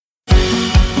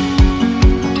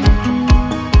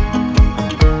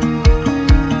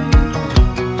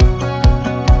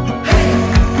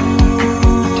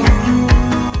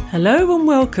Hello and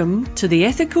welcome to the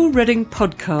Ethical Reading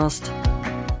podcast,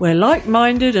 where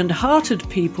like-minded and hearted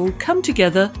people come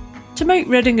together to make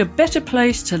Reading a better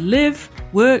place to live,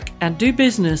 work and do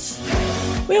business.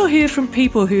 We'll hear from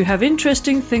people who have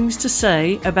interesting things to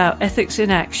say about ethics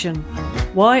in action,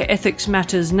 why ethics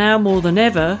matters now more than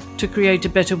ever to create a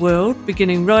better world,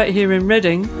 beginning right here in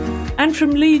Reading, and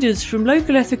from leaders from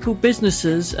local ethical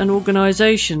businesses and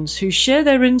organisations who share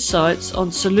their insights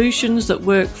on solutions that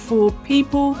work for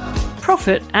people,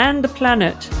 profit and the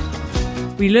planet.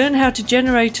 We learn how to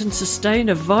generate and sustain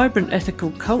a vibrant ethical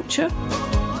culture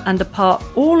and the part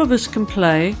all of us can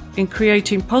play in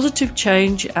creating positive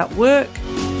change at work,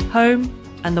 home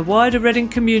and the wider Reading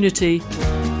community.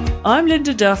 I'm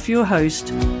Linda Duff, your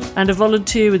host and a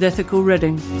volunteer with Ethical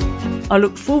Reading. I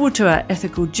look forward to our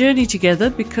ethical journey together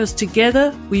because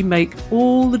together we make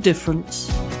all the difference.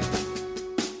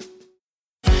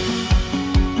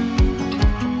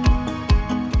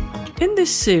 In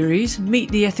this series, Meet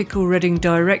the Ethical Reading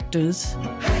Directors,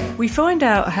 we find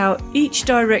out how each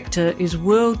director is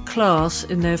world-class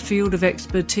in their field of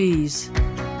expertise.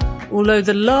 Although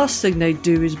the last thing they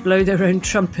do is blow their own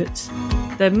trumpets,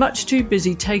 they're much too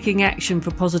busy taking action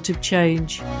for positive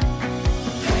change.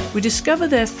 We discover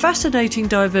their fascinating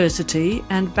diversity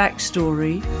and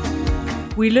backstory.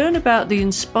 We learn about the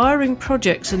inspiring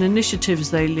projects and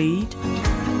initiatives they lead,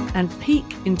 and peek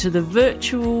into the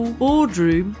virtual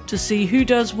boardroom to see who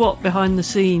does what behind the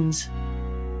scenes.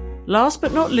 Last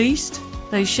but not least,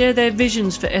 they share their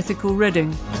visions for Ethical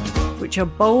Reading, which are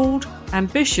bold,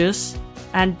 ambitious,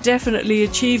 and definitely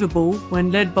achievable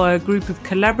when led by a group of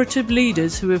collaborative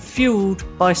leaders who are fueled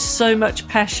by so much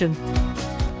passion.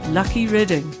 Lucky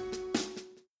Reading.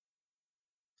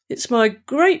 It's my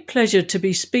great pleasure to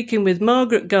be speaking with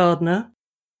Margaret Gardner,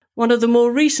 one of the more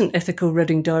recent Ethical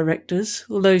Reading directors,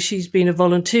 although she's been a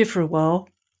volunteer for a while.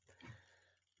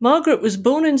 Margaret was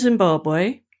born in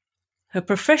Zimbabwe. Her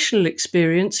professional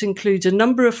experience includes a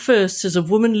number of firsts as a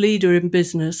woman leader in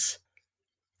business.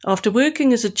 After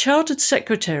working as a chartered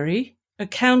secretary,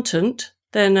 accountant,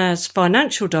 then as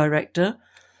financial director,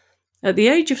 at the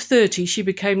age of 30 she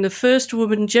became the first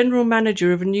woman general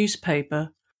manager of a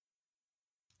newspaper.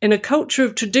 In a culture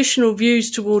of traditional views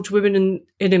towards women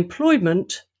in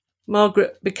employment,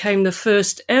 Margaret became the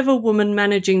first ever woman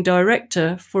managing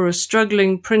director for a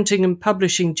struggling printing and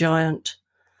publishing giant.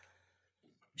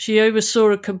 She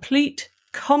oversaw a complete,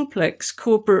 complex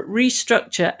corporate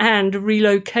restructure and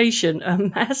relocation, a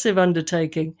massive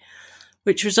undertaking,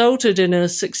 which resulted in a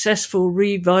successful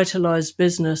revitalised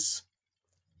business.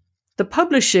 The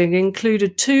publishing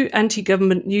included 2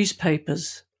 anti-government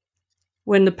newspapers.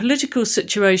 When the political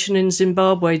situation in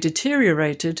Zimbabwe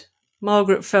deteriorated,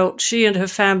 Margaret felt she and her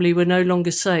family were no longer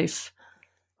safe,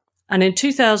 and in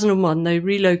 2001 they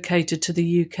relocated to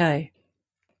the UK.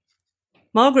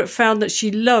 Margaret found that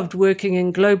she loved working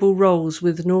in global roles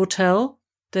with Nortel,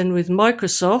 then with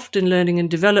Microsoft in learning and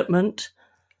development,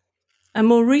 and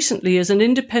more recently as an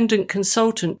independent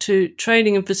consultant to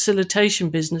training and facilitation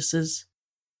businesses.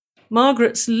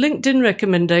 Margaret's LinkedIn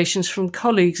recommendations from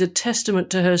colleagues are testament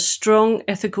to her strong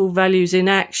ethical values in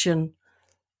action,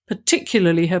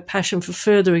 particularly her passion for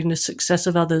furthering the success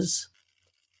of others.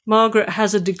 Margaret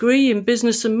has a degree in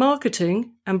business and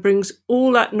marketing and brings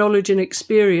all that knowledge and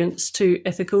experience to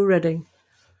Ethical Reading.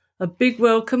 A big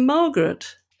welcome,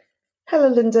 Margaret. Hello,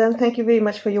 Linda, and thank you very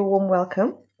much for your warm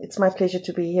welcome. It's my pleasure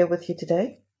to be here with you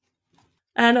today.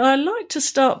 And I'd like to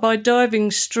start by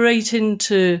diving straight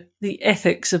into the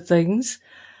ethics of things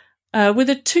with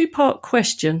a 2-part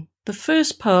question. The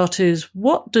first part is,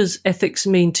 what does ethics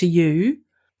mean to you?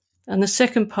 And the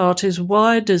second part is,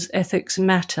 why does ethics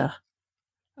matter?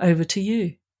 Over to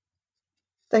you.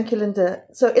 Thank you, Linda.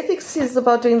 So ethics is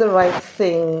about doing the right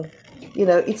thing.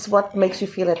 It's what makes you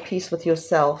feel at peace with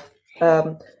yourself.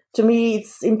 To me,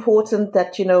 it's important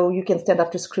that, you can stand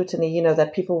up to scrutiny,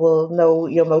 that people will know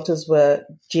your motives were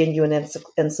genuine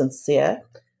and sincere.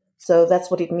 So that's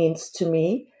what it means to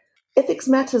me. Ethics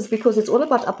matters because it's all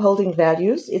about upholding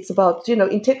values. It's about,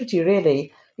 integrity,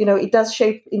 really. It does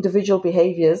shape individual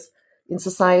behaviors in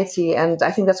society. And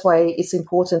I think that's why it's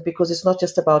important, because it's not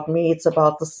just about me, it's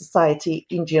about the society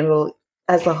in general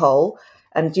as a whole.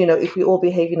 And, if we all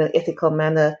behave in an ethical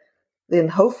manner, then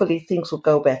hopefully things will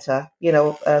go better,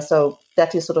 so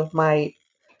that is sort of my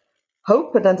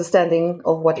hope and understanding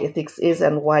of what ethics is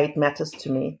and why it matters to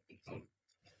me.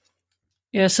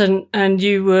 Yes, and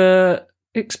you were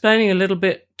explaining a little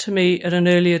bit to me at an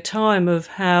earlier time of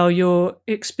how your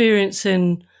experience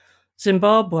in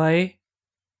Zimbabwe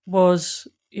was,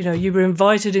 you were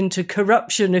invited into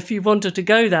corruption if you wanted to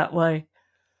go that way.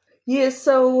 Yes,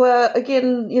 so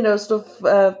again, sort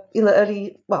of in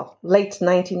the late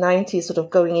 1990s, sort of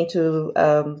going into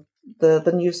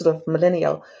the new sort of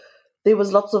millennial, there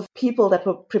was lots of people that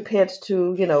were prepared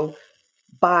to,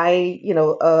 buy,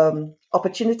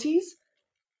 opportunities.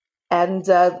 And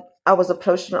I was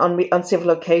approached on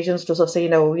several occasions to sort of say,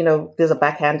 there's a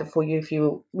backhander for you if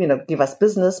you, give us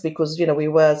business, because, we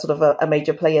were sort of a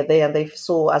major player there and they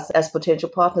saw us as potential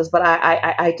partners. But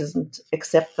I didn't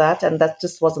accept that. And that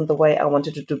just wasn't the way I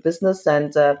wanted to do business.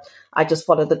 And I just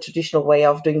followed the traditional way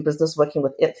of doing business, working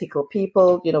with ethical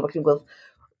people, working with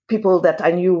people that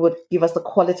I knew would give us the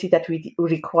quality that we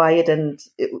required and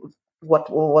what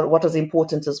was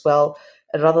important as well,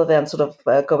 rather than sort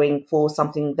of going for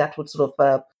something that would sort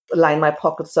of line my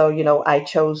pocket. So, I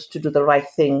chose to do the right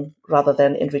thing rather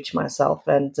than enrich myself.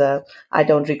 And I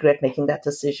don't regret making that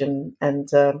decision.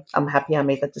 And I'm happy I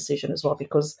made that decision as well,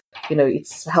 because,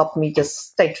 it's helped me just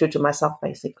stay true to myself,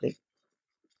 basically.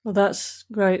 Well, that's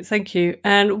great. Thank you.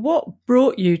 And what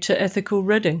brought you to Ethical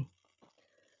Reading?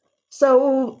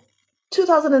 So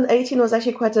 2018 was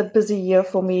actually quite a busy year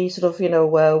for me, sort of,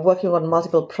 working on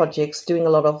multiple projects, doing a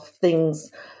lot of things.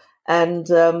 And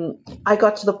I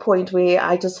got to the point where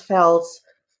I just felt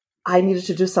I needed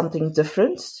to do something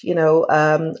different.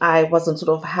 I wasn't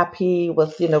sort of happy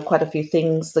with, quite a few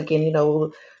things. Again,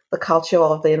 the culture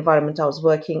of the environment I was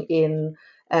working in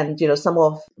and, some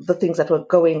of the things that were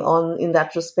going on in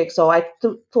that respect. So I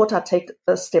thought I'd take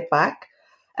a step back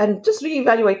and just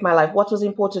reevaluate my life. What was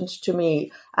important to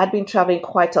me? I'd been traveling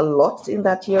quite a lot in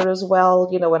that year as well,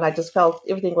 when I just felt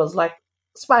everything was like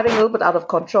spiraling a little bit out of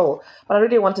control. But I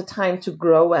really wanted time to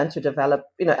grow and to develop,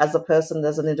 as a person,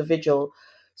 as an individual.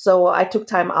 So I took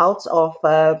time out of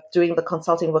doing the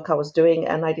consulting work I was doing,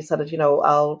 and I decided,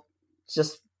 I'll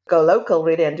just go local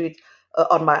really and do it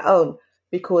on my own,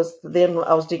 because then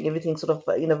I was doing everything sort of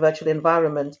in a virtual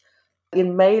environment.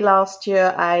 In May last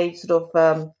year, I sort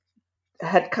of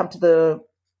had come to the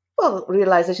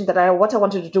realization that what I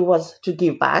wanted to do was to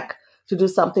give back, to do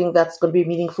something that's going to be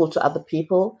meaningful to other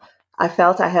people. I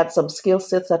felt I had some skill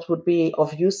sets that would be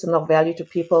of use and of value to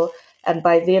people. And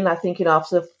by then, I think,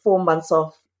 after 4 months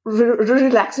of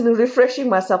relaxing and refreshing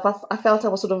myself, I felt I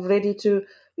was sort of ready to,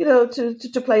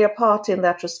 to play a part in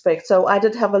that respect. So I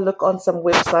did have a look on some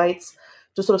websites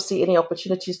to sort of see any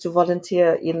opportunities to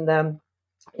volunteer in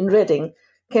Reading.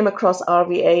 Came across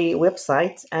RVA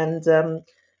website, and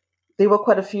there were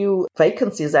quite a few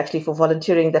vacancies actually for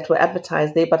volunteering that were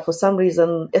advertised there. But for some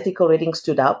reason, Ethical Reading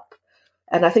stood up.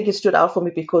 And I think it stood out for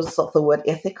me because of the word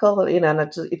ethical, and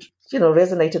it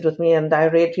resonated with me. And I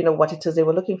read, what it is they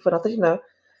were looking for. And I thought,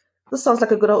 this sounds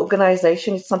like a good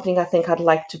organization. It's something I think I'd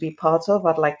like to be part of.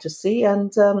 I'd like to see.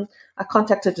 And I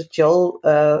contacted Jill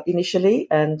initially,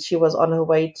 and she was on her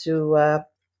way to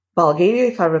Bulgaria,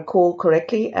 if I recall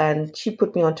correctly. And she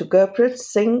put me on to Gurpreet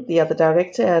Singh, the other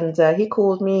director. And he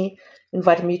called me,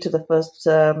 invited me to the first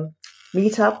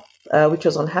meetup, which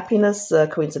was on happiness,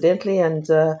 coincidentally. And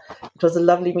it was a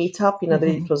lovely meetup.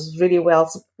 It was really well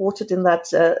supported in that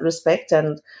respect.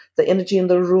 And the energy in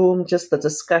the room, just the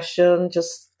discussion,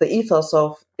 just the ethos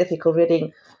of Ethical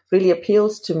Reading really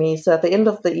appeals to me. So at the end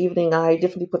of the evening, I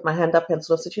definitely put my hand up and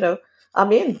sort of said,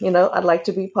 I'm in, I'd like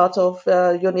to be part of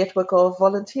your network of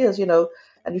volunteers,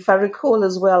 And if I recall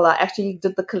as well, I actually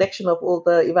did the collection of all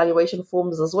the evaluation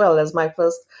forms as well as my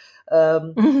first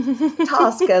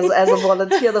task as a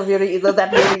volunteer that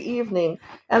very evening.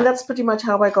 And that's pretty much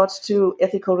how I got to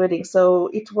Ethical Reading. So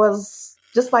it was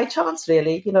just by chance,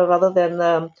 really, rather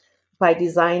than by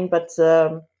design. But,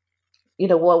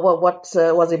 what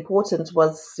was important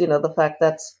was, the fact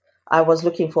that I was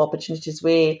looking for opportunities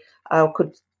where I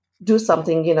could do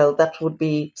something, that would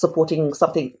be supporting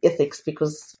something ethics,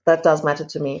 because that does matter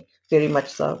to me very much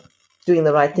so. Doing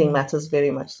the right thing matters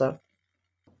very much so.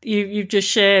 You've just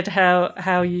shared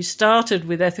how you started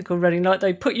with Ethical Reading, like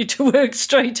they put you to work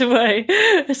straight away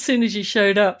as soon as you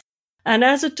showed up. And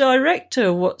as a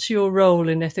director, what's your role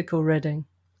in Ethical Reading?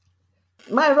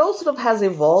 My role sort of has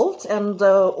evolved and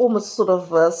almost sort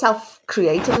of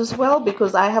self-created as well,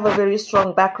 because I have a very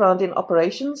strong background in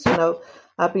operations.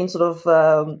 I've been sort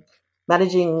of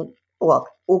managing,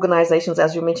 organizations,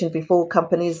 as you mentioned before,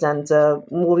 companies, and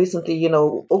more recently,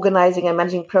 organizing and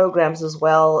managing programs as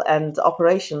well, and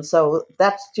operations. So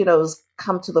that, has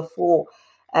come to the fore.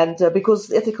 And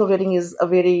because Ethical Reading is a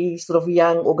very sort of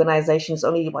young organization, it's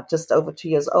only just over 2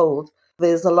 years old,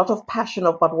 there's a lot of passion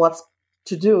about what's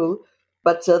to do,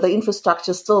 but the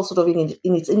infrastructure is still sort of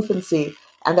in its infancy.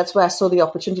 And that's where I saw the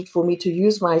opportunity for me to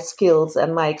use my skills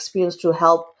and my experience to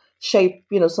help shape,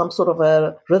 some sort of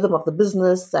a rhythm of the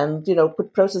business and,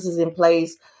 put processes in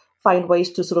place, find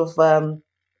ways to sort of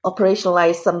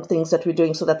operationalize some things that we're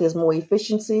doing so that there's more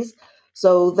efficiencies.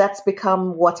 So that's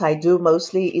become what I do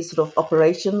mostly, is sort of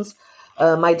operations.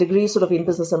 My degree is sort of in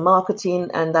business and marketing,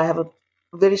 and I have a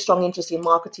very strong interest in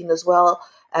marketing as well,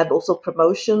 and also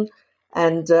promotion.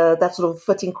 And that's sort of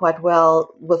fitting quite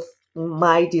well with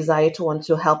my desire to want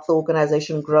to help the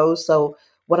organization grow. So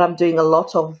what I'm doing a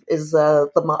lot of is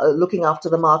looking after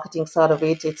the marketing side of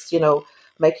it. It's,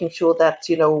 making sure that,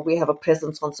 we have a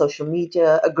presence on social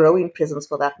media, a growing presence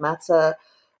for that matter,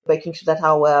 making sure that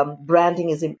our branding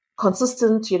is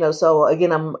consistent, so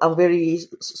again, I'm very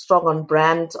strong on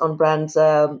brand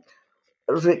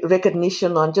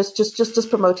recognition, on just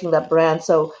promoting that brand.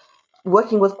 So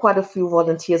working with quite a few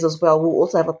volunteers as well who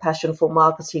also have a passion for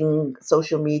marketing,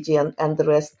 social media, and the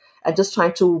rest, and just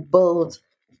trying to build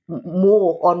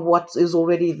more on what is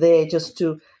already there, just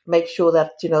to make sure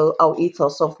that, our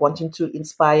ethos of wanting to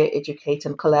inspire, educate,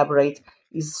 and collaborate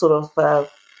is sort of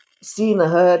seen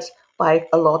and heard by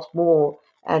a lot more.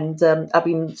 And I've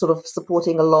been sort of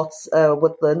supporting a lot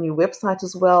with the new website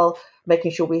as well,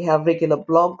 making sure we have regular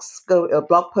blog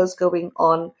posts going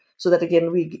on, so that,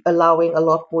 again, we allowing a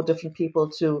lot more different people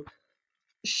to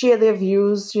share their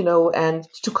views, and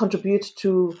to contribute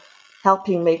to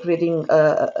helping make Reading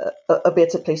a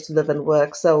better place to live and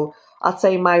work. So I'd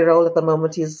say my role at the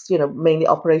moment is, mainly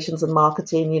operations and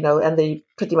marketing, and they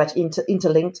pretty much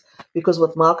interlinked, because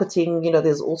with marketing,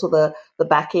 there's also the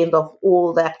back end of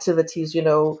all the activities,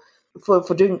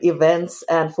 for doing events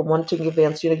and for monitoring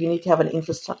events, you need to have an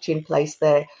infrastructure in place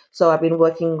there. So I've been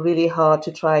working really hard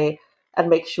to try and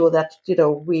make sure that,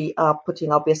 we are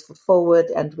putting our best foot forward,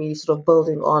 and we sort of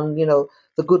building on,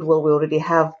 the goodwill we already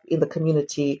have in the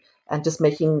community, and just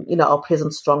making, our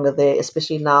presence stronger there,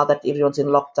 especially now that everyone's in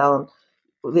lockdown.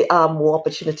 There are more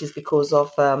opportunities because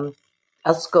of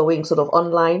us going sort of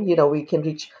online. We can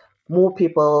reach more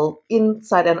people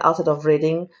inside and outside of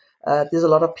Reading. There's a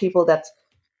lot of people that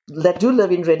do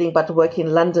live in Reading but work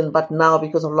in London, but now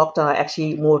because of lockdown are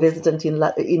actually more resident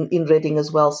in Reading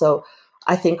as well. So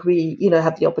I think we,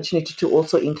 have the opportunity to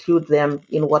also include them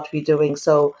in what we're doing.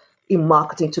 So in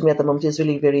marketing, to me at the moment, is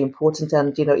really very important,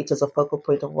 and it is a focal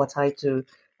point of what I do,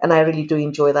 and I really do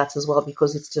enjoy that as well,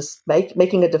 because it's just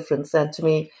making a difference. And to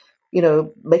me,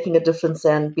 making a difference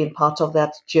and being part of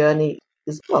that journey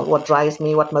is, well, what drives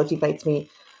me, what motivates me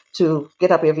to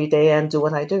get up every day and do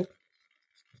what I do.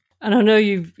 And I know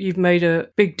you've made a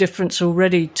big difference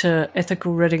already to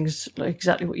Ethical Reading's, like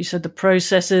exactly what you said, the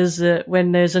processes, that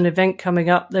when there's an event coming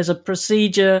up, there's a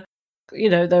procedure,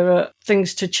 there are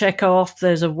things to check off,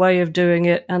 there's a way of doing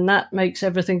it, and that makes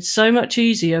everything so much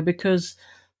easier, because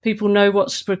people know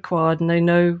what's required and they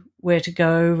know where to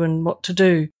go and what to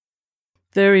do.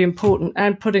 Very important.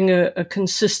 And putting a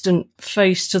consistent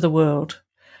face to the world,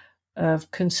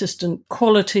 of consistent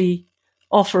quality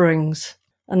offerings,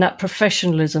 and that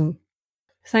professionalism.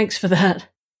 Thanks for that.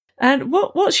 And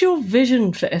what's your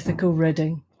vision for Ethical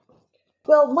Reading?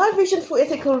 Well, my vision for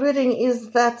Ethical Reading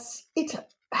is that it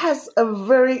has a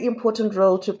very important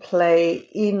role to play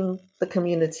in the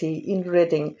community, in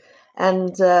Reading.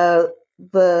 And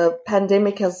the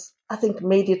pandemic has, I think,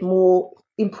 made it more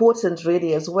important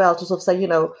really as well, to sort of say,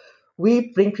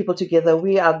 we bring people together.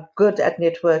 We are good at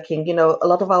networking. A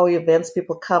lot of our events,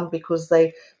 people come because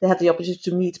they have the opportunity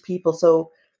to meet people.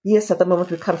 So yes, at the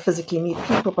moment we can't physically meet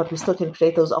people, but we still can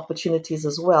create those opportunities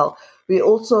as well. We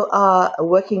also are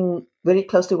working very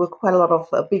closely with quite a lot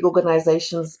of big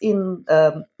organizations in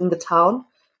the town,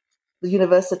 the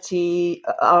university,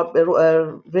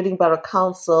 Reading Borough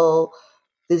Council,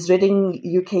 there's Reading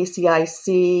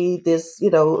UKCIC, there's,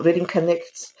 Reading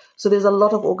Connect. So there's a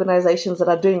lot of organizations that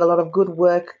are doing a lot of good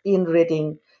work in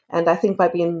Reading. And I think by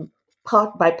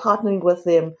partnering with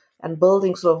them and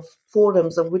building sort of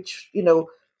forums of which,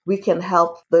 we can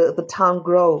help the town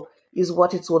grow is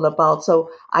what it's all about. So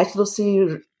I sort of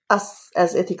see us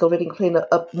as Ethical Reading playing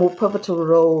a more pivotal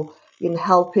role in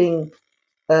helping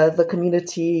the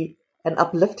community and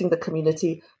uplifting the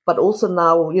community, but also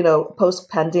now,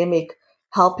 post-pandemic,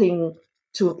 helping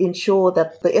to ensure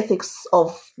that the ethics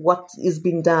of what is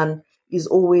being done is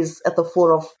always at the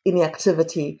fore of any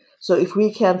activity. So if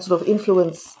we can sort of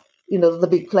influence, the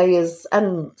big players,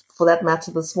 and for that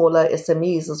matter, the smaller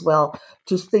SMEs as well,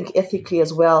 to think ethically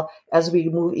as well as we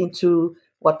move into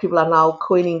what people are now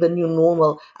coining the new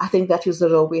normal, I think that is the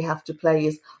role we have to play,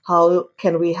 is how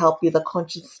can we help be the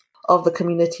conscience of the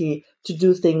community to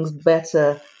do things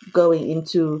better going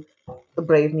into a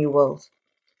brave new world.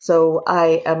 So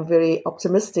I am very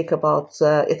optimistic about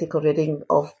Ethical Reading,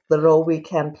 of the role we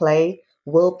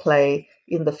will play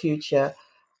in the future.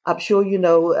 I'm sure you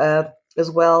know as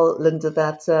well, Linda,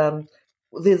 that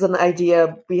there's an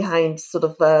idea behind sort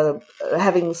of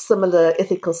having similar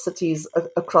ethical cities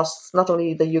across not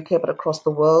only the UK but across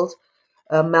the world.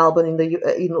 Melbourne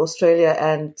in Australia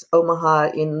and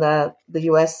Omaha in the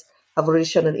US have already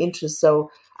shown an interest.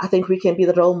 So I think we can be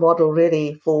the role model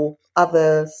really for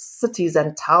other cities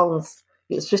and towns,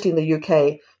 especially in the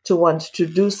UK, to want to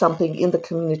do something in the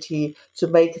community to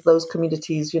make those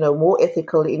communities, more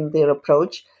ethical in their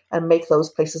approach and make those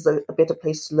places a better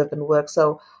place to live and work.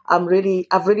 So I've really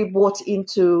bought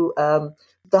into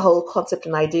the whole concept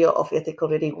and idea of ethical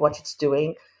reading, what it's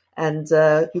doing. And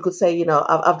you could say,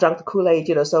 I've drunk the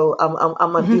Kool-Aid, so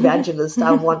I'm an evangelist.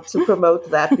 I want to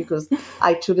promote that because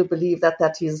I truly believe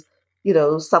that is,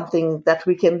 something that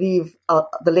we can leave,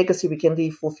 the legacy we can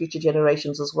leave for future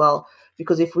generations as well.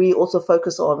 Because if we also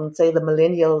focus on, say, the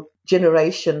millennial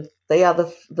generation, they are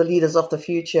the leaders of the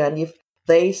future. And if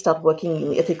they start working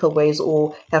in ethical ways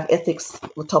or have ethics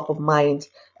at the top of mind,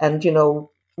 and,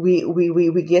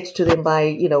 we get to them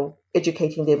by,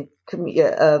 educating them,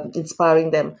 inspiring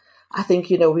them, I think,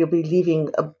 we'll be leaving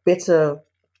a better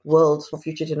world for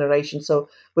future generations. So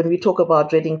when we talk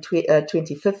about Reading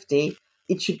 2050,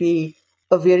 it should be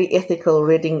a very ethical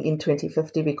Reading in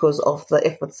 2050 because of the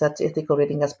efforts that Ethical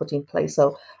Reading has put in place.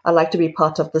 So I'd like to be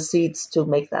part of the seeds to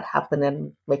make that happen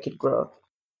and make it grow.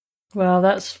 Wow,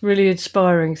 that's really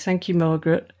inspiring. Thank you,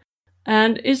 Margaret.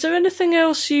 And is there anything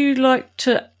else you'd like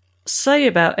to say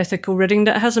about Ethical Reading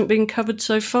that hasn't been covered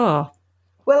so far?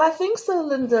 Well, I think so,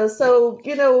 Linda. So,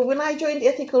 when I joined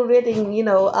Ethical Reading,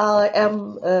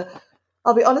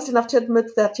 I'll be honest enough to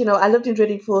admit that, I lived in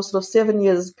Reading for sort of 7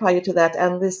 years prior to that,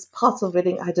 and this parts of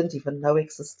Reading I didn't even know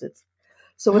existed.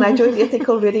 So when I joined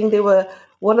Ethical Reading, they were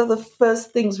one of the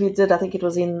first things we did, I think it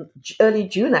was in early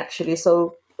June, actually.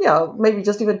 So, maybe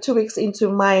just even 2 weeks into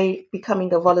my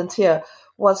becoming a volunteer,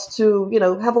 was to,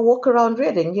 have a walk around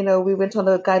Reading. We went on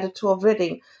a guided tour of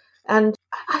Reading, and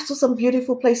I saw some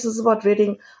beautiful places about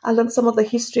Reading. I learned some of the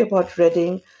history about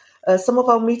Reading. Some of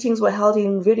our meetings were held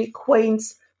in very quaint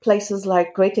places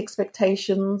like Great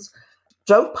Expectations.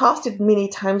 Drove past it many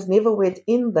times, never went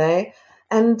in there.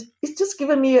 And it's just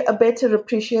given me a better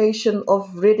appreciation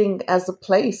of Reading as a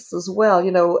place as well,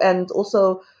 and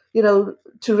also,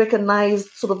 to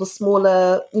recognize sort of the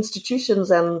smaller institutions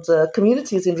and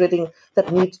communities in Reading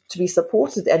that need to be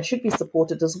supported and should be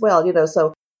supported as well,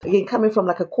 So again, coming from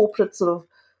like a corporate sort of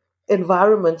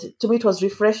environment, to me it was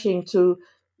refreshing to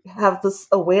have this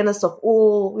awareness of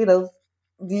all,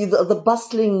 the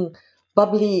bustling,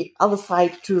 bubbly other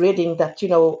side to Reading that,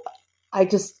 I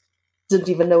just didn't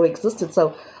even know existed.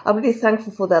 So I'm really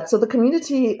thankful for that. So the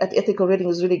community at Ethical Reading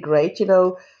is really great,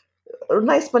 a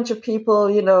nice bunch of people,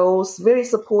 very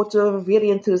supportive, very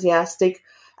enthusiastic.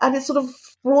 And it sort of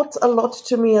brought a lot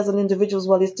to me as an individual as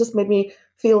well. It's just made me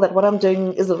feel that what I'm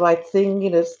doing is the right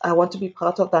thing. I want to be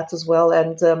part of that as well.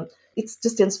 And it's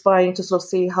just inspiring to sort of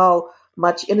see how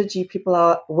much energy people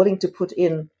are willing to put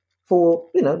in for,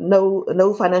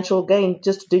 no financial gain,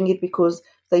 just doing it because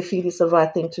they feel it's the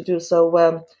right thing to do.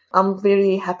 So I'm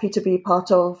very happy to be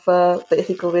part of the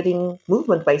Ethical Reading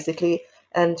movement, basically.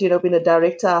 And, being a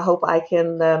director, I hope I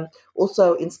can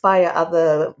also inspire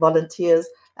other volunteers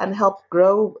and help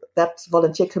grow that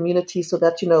volunteer community so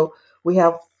that, we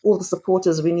have all the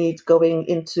supporters we need going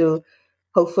into,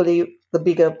 hopefully, the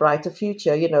bigger, brighter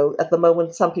future. At the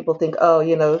moment, some people think,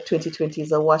 2020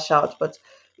 is a washout, but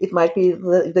it might be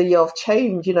the year of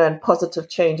change, and positive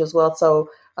change as well. So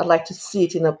I'd like to see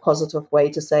it in a positive way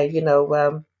to say,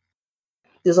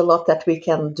 there's a lot that we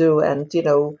can do. And,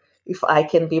 if I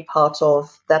can be part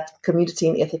of that community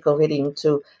in Ethical Reading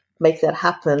to make that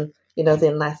happen,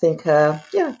 then I think,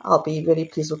 I'll be really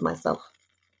pleased with myself.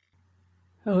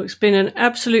 Oh, it's been an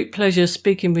absolute pleasure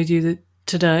speaking with you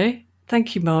today.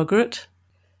 Thank you, Margaret.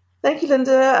 Thank you,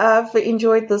 Linda. I've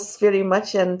enjoyed this very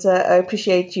much, and I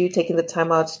appreciate you taking the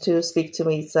time out to speak to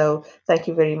me. So thank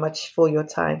you very much for your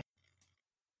time.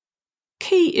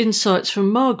 Key insights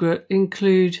from Margaret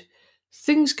include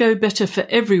things go better for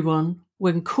everyone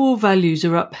when core values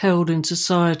are upheld in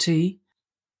society,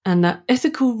 and that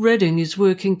Ethical Reading is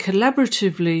working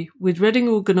collaboratively with Reading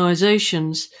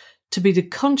organisations to be the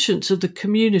conscience of the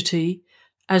community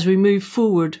as we move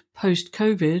forward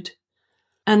post-COVID,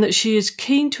 and that she is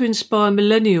keen to inspire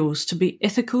millennials to be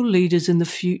ethical leaders in the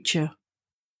future.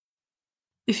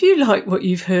 If you like what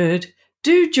you've heard,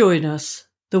 do join us.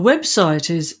 The website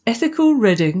is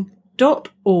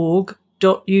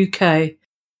ethicalreading.org.uk.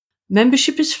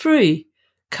 Membership is free.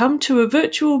 Come to a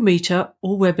virtual meetup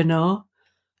or webinar,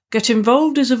 get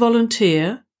involved as a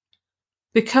volunteer,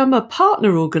 become a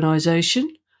partner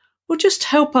organisation, or just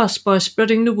help us by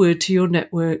spreading the word to your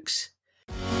networks.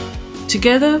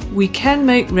 Together, we can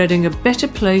make Reading a better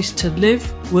place to live,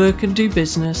 work and do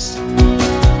business.